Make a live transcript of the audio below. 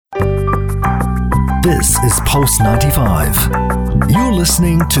This is Pulse 95. You're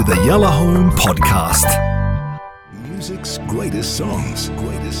listening to the Yellow Home Podcast. Music's greatest songs,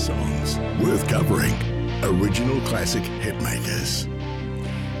 worth covering. Original classic hitmakers.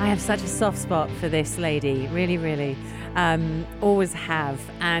 I have such a soft spot for this lady, really. Always have.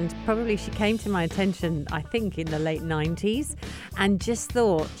 And probably she came to my attention, I think, in the late 90s, and just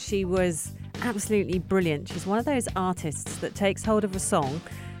thought she was absolutely brilliant. She's one of those artists that takes hold of a song,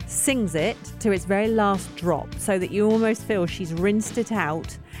 sings it to its very last drop so that you almost feel she's rinsed it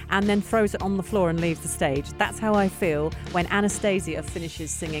out and then throws it on the floor and leaves the stage. That's how I feel when Anastacia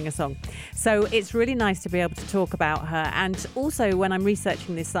finishes singing a song. So it's really nice to be able to talk about her. And also when I'm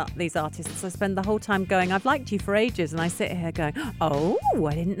researching these artists, I spend the whole time going, I've liked you for ages. And I sit here going, oh,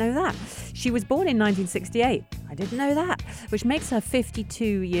 I didn't know that. She was born in 1968. I didn't know that, which makes her 52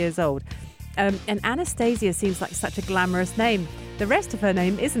 years old. And Anastacia seems like such a glamorous name. The rest of her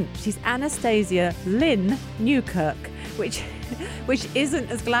name isn't. She's Anastacia Lynn Newkirk, which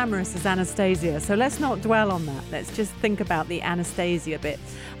isn't as glamorous as Anastacia. So let's not dwell on that. Let's just think about the Anastacia bit.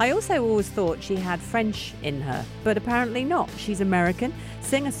 I also always thought she had French in her, but apparently not. She's American,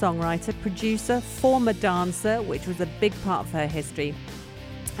 singer-songwriter, producer, former dancer, which was a big part of her history.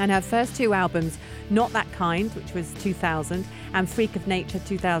 And her first two albums, Not That Kind, which was 2000, and Freak of Nature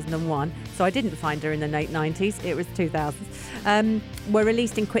 2001, so I didn't find her in the late 90s, it was 2000, were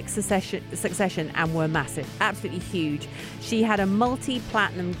released in quick succession and were massive, absolutely huge. She had a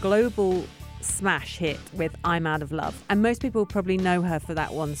multi-platinum global smash hit with I'm Out of Love, and most people probably know her for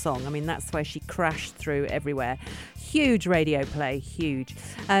that one song. I mean, that's where she crashed through everywhere. Huge radio play, huge.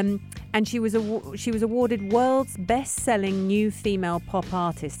 And she was awarded World's Best-Selling New Female Pop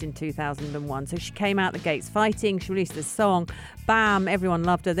Artist in 2001. So she came out the gates fighting. She released this song, bam, everyone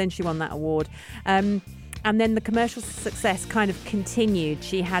loved her. Then she won that award. And then the commercial success kind of continued.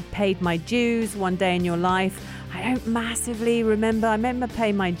 She had Paid My Dues, One Day in Your Life. I don't massively remember. I remember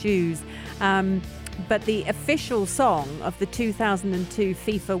Pay My Dues. But the official song of the 2002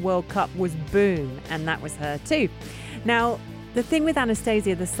 FIFA World Cup was Boom, and that was her too. Now, the thing with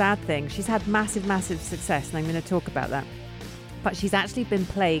Anastacia, the sad thing, she's had massive success, and I'm going to talk about that. But she's actually been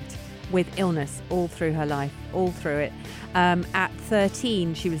plagued with illness all through her life, all through it. At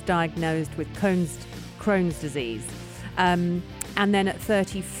 13, she was diagnosed with Crohn's disease. And then at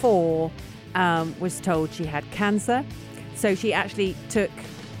 34, was told she had cancer. So she actually took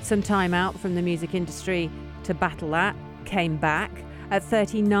some time out from the music industry to battle that, came back. At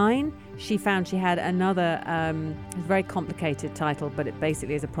 39, she found she had another very complicated title, but it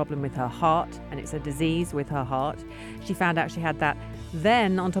basically is a problem with her heart, and it's a disease with her heart. She found out she had that.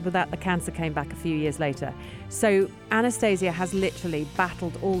 Then, on top of that, the cancer came back a few years later. So Anastacia has literally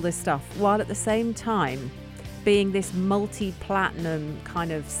battled all this stuff, while at the same time being this multi-platinum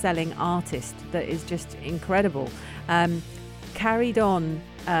kind of selling artist that is just incredible. Carried on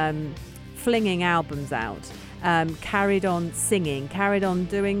flinging albums out, carried on singing, carried on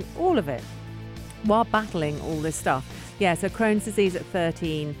doing all of it while battling all this stuff. Yeah, so Crohn's disease at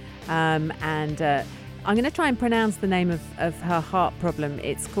 13, and I'm going to try and pronounce the name of her heart problem.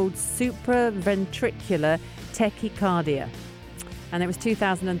 It's called supraventricular tachycardia. And it was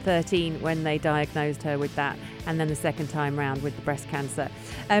 2013 when they diagnosed her with that, and then the second time round with the breast cancer.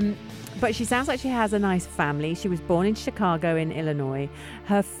 But she sounds like she has a nice family. She was born in Chicago in Illinois.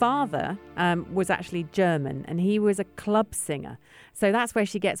 Her father was actually German, and he was a club singer. So that's where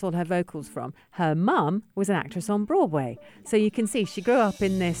she gets all her vocals from. Her mum was an actress on Broadway. So you can see she grew up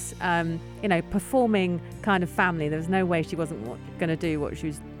in this, performing kind of family. There was no way she wasn't going to do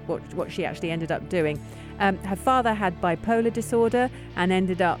what she actually ended up doing. Her father had bipolar disorder and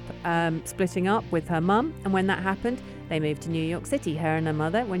ended up splitting up with her mum. And when that happened, they moved to New York City. Her and her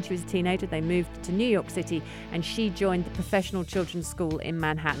mother, when she was a teenager, they moved to New York City, and she joined the Professional Children's School in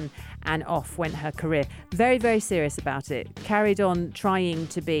Manhattan, and off went her career. Very, very serious about it. Carried on trying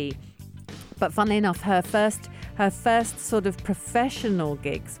to be. But funnily enough, her first sort of professional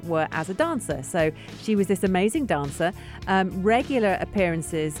gigs were as a dancer. So she was this amazing dancer, regular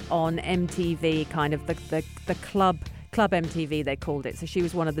appearances on MTV, kind of the club MTV, they called it. So she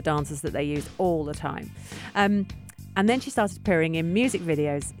was one of the dancers that they used all the time. And then she started appearing in music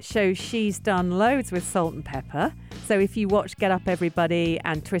videos. So she's done loads with Salt and Pepper. So if you watch Get Up Everybody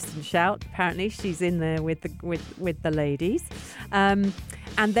and Twist and Shout, apparently she's in there with the ladies. And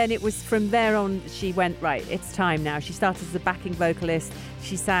then it was from there on, she went, right, it's time now. She started as a backing vocalist.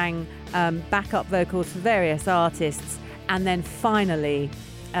 She sang backup vocals for various artists. And then finally,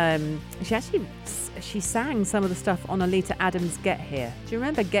 she sang some of the stuff on Alita Adams' Get Here. Do you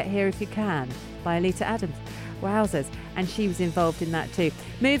remember Get Here If You Can by Alita Adams? Wowzers. And she was involved in that too.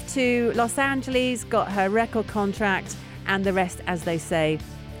 Moved to Los Angeles, got her record contract, and the rest, as they say,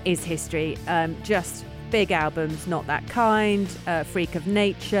 is history. Just big albums, Not That Kind, Freak of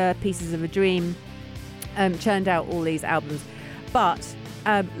Nature, Pieces of a Dream, churned out all these albums. But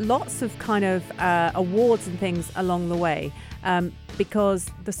lots of kind of awards and things along the way, because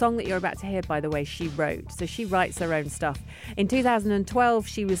the song that you're about to hear, by the way, she wrote. So she writes her own stuff. In 2012,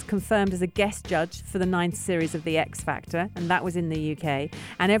 she was confirmed as a guest judge for the 9th series of The X Factor, and that was in the UK.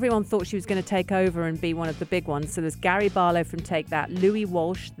 And everyone thought she was going to take over and be one of the big ones. So there's Gary Barlow from Take That, Louis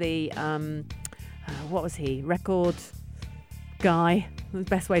Walsh, the, what was he, record guy, the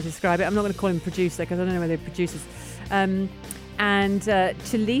best way to describe it. I'm not going to call him producer because I don't know whether they're producers. And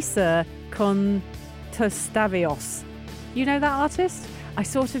Chalisa Contostavios. You know that artist? I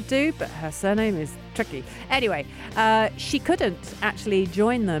sort of do, but her surname is tricky. Anyway, she couldn't actually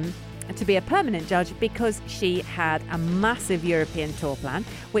join them to be a permanent judge because she had a massive European tour plan,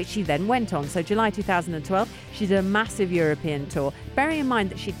 which she then went on. So July 2012, she did a massive European tour, bearing in mind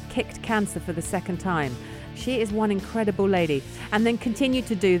that she'd kicked cancer for the second time. She is one incredible lady. And then continued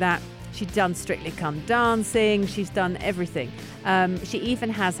to do that. She's done Strictly Come Dancing. She's done everything. She even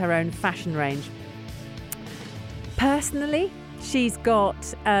has her own fashion range. Personally, she's got,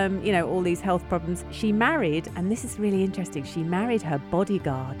 all these health problems. She married, and this is really interesting, she married her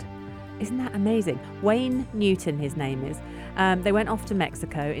bodyguard. Isn't that amazing? Wayne Newton, his name is. They went off to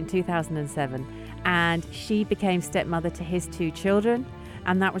Mexico in 2007, and she became stepmother to his 2 children,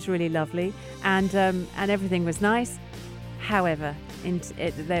 and that was really lovely. And everything was nice. However,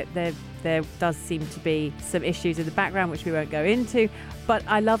 there does seem to be some issues in the background, which we won't go into, but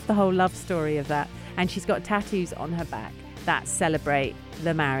I love the whole love story of that. And she's got tattoos on her back that celebrate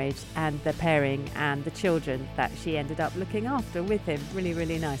the marriage and the pairing and the children that she ended up looking after with him. Really,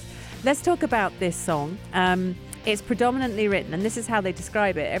 really nice. Let's talk about this song. It's predominantly written, and this is how they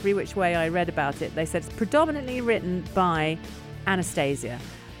describe it. Every which way I read about it, they said it's predominantly written by Anastacia.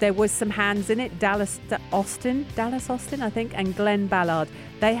 There was some hands in it. Dallas Austin, I think, and Glenn Ballard.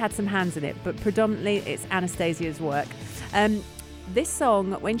 They had some hands in it, but predominantly it's Anastacia's work. This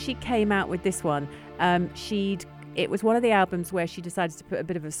song, when she came out with this one, it was one of the albums where she decided to put a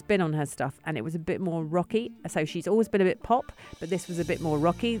bit of a spin on her stuff, and it was a bit more rocky. So she's always been a bit pop, but this was a bit more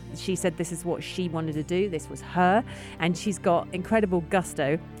rocky. She said this is what she wanted to do. This was her, and she's got incredible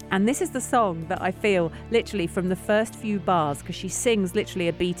gusto. And this is the song that I feel literally from the first few bars, because she sings literally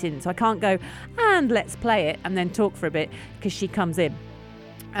a beat in. So I can't go, and let's play it, and then talk for a bit, because she comes in.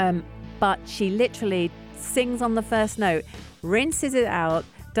 But she literally sings on the first note, rinses it out,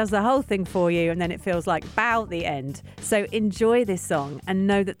 does the whole thing for you, and then it feels like bow at the end. So enjoy this song and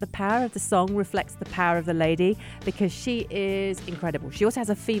know that the power of the song reflects the power of the lady, because she is incredible. She also has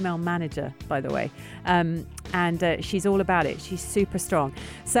a female manager, by the way, and she's all about it. She's super strong.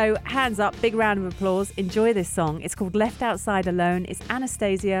 So hands up, big round of applause. Enjoy this song. It's called Left Outside Alone. It's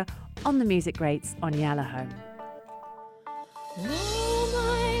Anastacia on the Music Greats on Yalla Home. All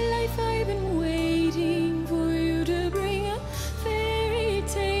my life I've been waiting for you to bring a fairy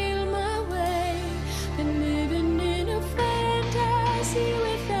tale my way. Been living in a fantasy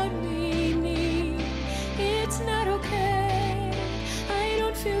without meaning. It's not okay. I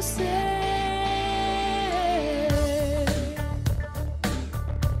don't feel safe.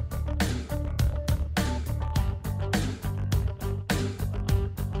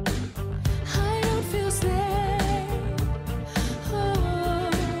 I don't feel safe.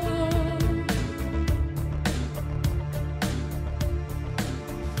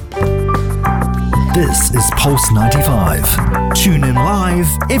 This is Pulse 95. Tune in live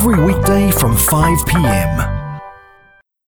every weekday from 5 p.m.